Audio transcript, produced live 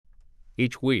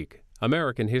Each week,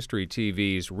 American History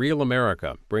TV's Real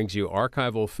America brings you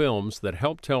archival films that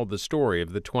help tell the story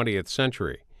of the 20th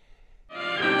century.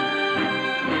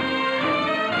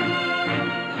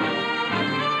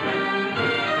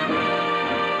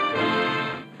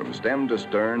 From stem to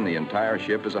stern, the entire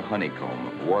ship is a honeycomb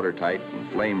of watertight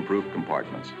and flame-proof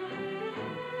compartments.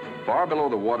 Far below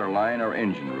the waterline are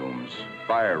engine rooms,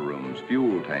 fire rooms,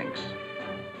 fuel tanks,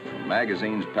 and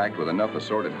magazines packed with enough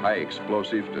assorted high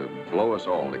explosives to blow us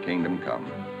all to kingdom come.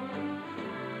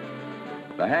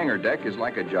 The hangar deck is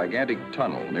like a gigantic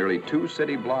tunnel, nearly 2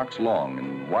 city blocks long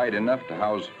and wide enough to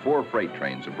house 4 freight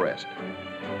trains abreast.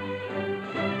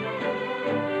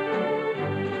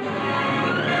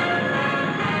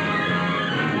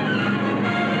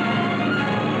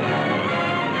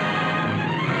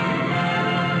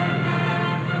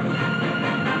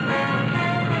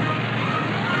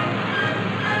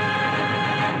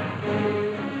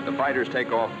 Fighters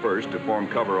take off first to form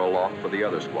cover aloft for the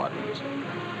other squadrons.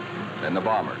 Then the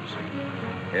bombers,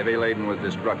 heavy laden with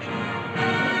destruction.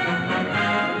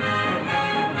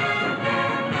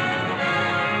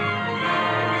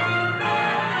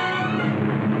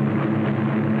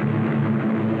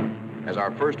 As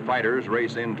our first fighters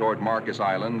race in toward Marcus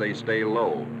Island, they stay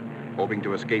low, hoping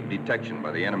to escape detection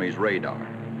by the enemy's radar.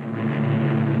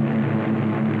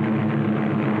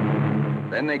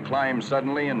 Then they climb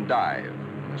suddenly and dive.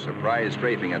 A surprise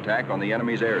strafing attack on the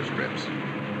enemy's airstrips.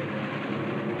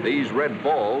 These red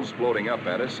balls floating up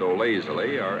at us so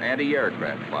lazily are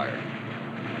anti-aircraft fire.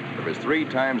 There is 3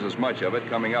 times as much of it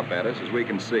coming up at us as we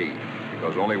can see,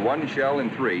 because only 1 shell in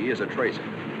 3 is a tracer.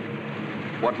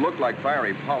 What look like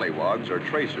fiery pollywogs are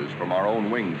tracers from our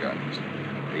own wing guns.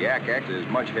 The Ack-Ack is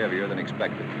much heavier than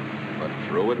expected, but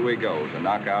through it we go to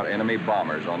knock out enemy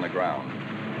bombers on the ground.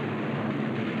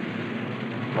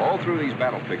 All through these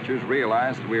battle pictures,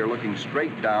 realize that we are looking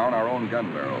straight down our own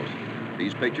gun barrels.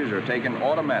 These pictures are taken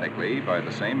automatically by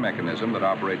the same mechanism that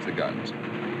operates the guns.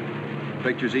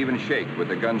 Pictures even shake with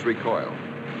the gun's recoil.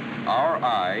 Our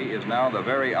eye is now the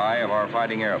very eye of our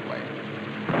fighting airplane.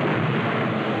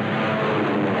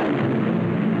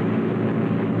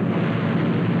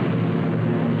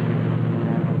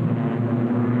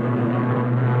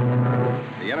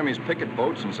 The enemy's picket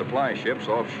boats and supply ships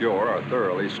offshore are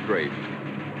thoroughly strafed.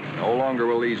 No longer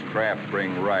will these craft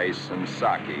bring rice and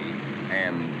sake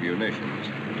and munitions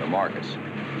to Marcus.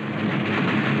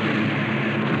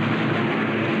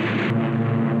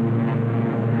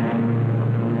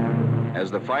 As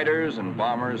the fighters and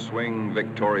bombers swing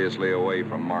victoriously away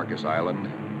from Marcus Island,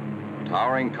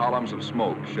 towering columns of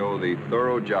smoke show the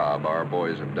thorough job our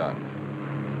boys have done.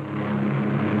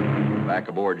 Back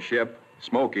aboard ship,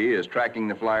 Smokey is tracking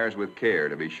the flyers with care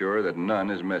to be sure that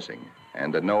none is missing,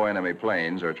 and that no enemy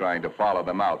planes are trying to follow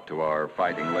them out to our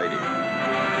fighting lady.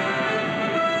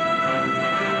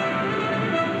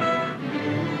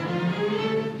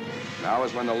 Now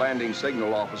is when the landing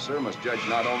signal officer must judge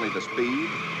not only the speed,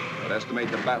 but estimate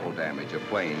the battle damage of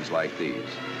planes like these.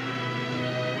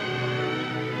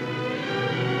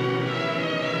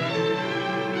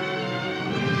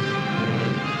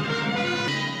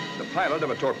 The pilot of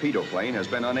a torpedo plane has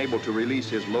been unable to release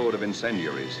his load of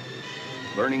incendiaries.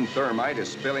 Burning thermite is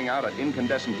spilling out at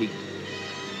incandescent heat.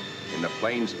 In the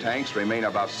plane's tanks remain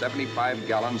about 75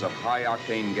 gallons of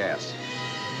high-octane gas.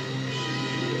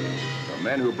 The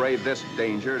men who brave this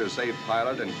danger to save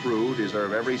pilot and crew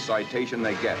deserve every citation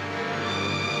they get.